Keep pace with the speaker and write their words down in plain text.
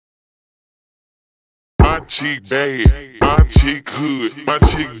My chick bad, my chick hood. My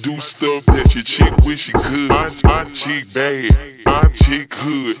chick do stuff that your chick wish she could. My chick bad, my chick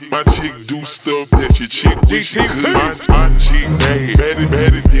hood. My chick do stuff that your chick wish she could. My chick bad,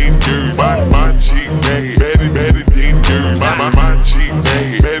 better than dirt. My chick bad, better than dirt. My chick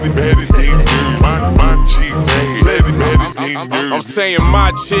bad, better than dirt. My chick bad, better than dirt. I'm saying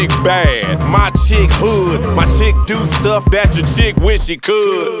my chick bad, my chick hood. My chick do stuff that your chick wish she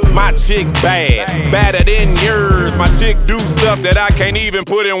could. My chick bad, badder than yours. My chick do stuff that I can't even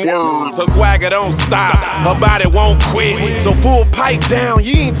put in words. Her swagger don't stop, her body won't quit. So full pipe down,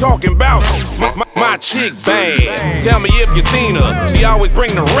 you ain't talking about my chick bad. Tell me if you seen her. She always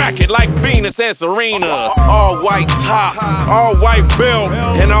bring the racket like Venus and Serena. All white top, all white belt,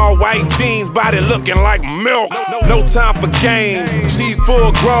 and all white jeans, body looking like milk. No time for games, she's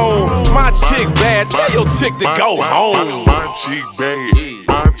full grown. My chick bad, tell your chick to go home. My chick bad,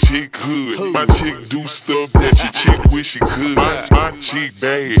 my chick hood. My chick do stuff that your chick wish she could. My chick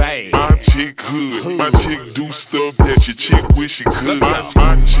bad, my chick hood. My chick do stuff that your chick wish she could.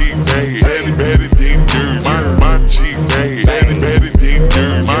 My chick bad, better than dirt. My chick bad, better than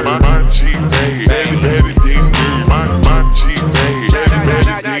dirt. My chick bad, better than dirt. My chick bad, better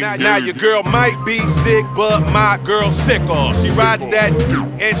than dirt. Now your girl might be sick, but my girl's sicker. She rides that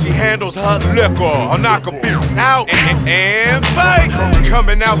and she handles her liquor. I'll knock a bitch out and fight.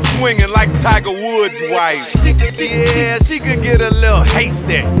 Coming out swinging like Tiger Woods' wife. Yeah, she could get a little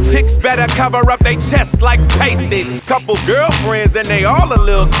hasty. Chicks better cover up they chests like pasties. Couple girlfriends and they all a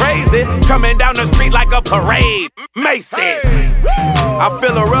little crazy. Coming down the street like a parade. Macy's. I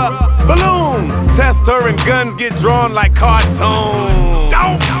fill her up, balloons. Test her and guns get drawn like cartoons.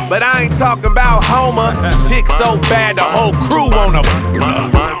 But I ain't talking about Homer. Chick so bad the whole crew on her.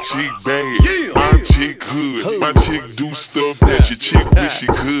 My chick bad, my chick hood. My chick do stuff that your chick wish she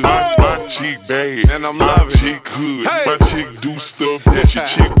could. My chick bad, and I'm my chick hood. My chick do stuff that your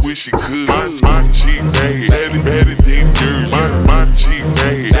chick wish she could. My chick bad, better than dirt. My chick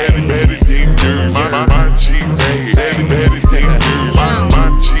bad, better than dirt. My chick bad, better than dirt.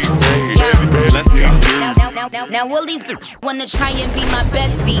 My chick bad, better than dirt. Now all these wanna try and be my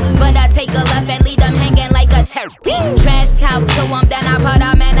bestie, but I take a left and leave them hanging like a turkey. Trash talk to them, then I put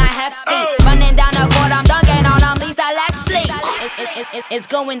them in a hefty. Running down the court, I'm dunking on them, Lisa Leslie. It's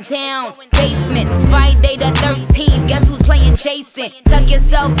going down. Basement, Friday the 13th. Guess who's playing Jason? Tuck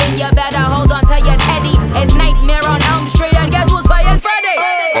yourself in, you better hold on to your teddy. It's Nightmare on Elm Street, and guess who's playing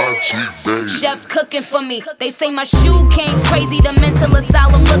Freddy? Chef cooking for me. They say my shoe came crazy. The mental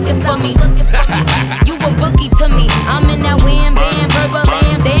asylum looking for me. You a bookie to me. I'm in that wham bam, verbal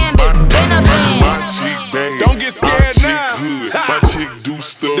lamb, damn it, been a band. Don't get scared now. My chick do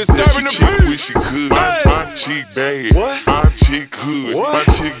stuff Disturbing that your the chick wish she could. My chick bad, my chick hood. My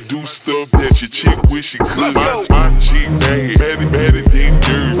chick do stuff that your chick wish she could. My chick bad, better than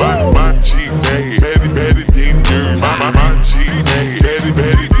dirt. My chick bad, better than dirt. My chick bad, better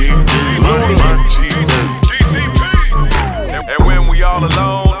than dirt. My chick bad. And when we all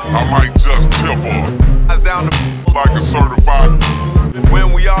alone, I might just tip her down the like a certified.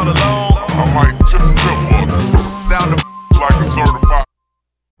 when we all alone, I might tip her down the like a certified.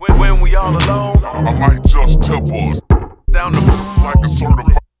 when we all alone, I might just tip her down the like a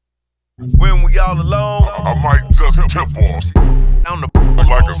certified. when we all alone, I might just tip her down the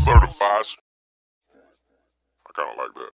like a certified. I kinda like that.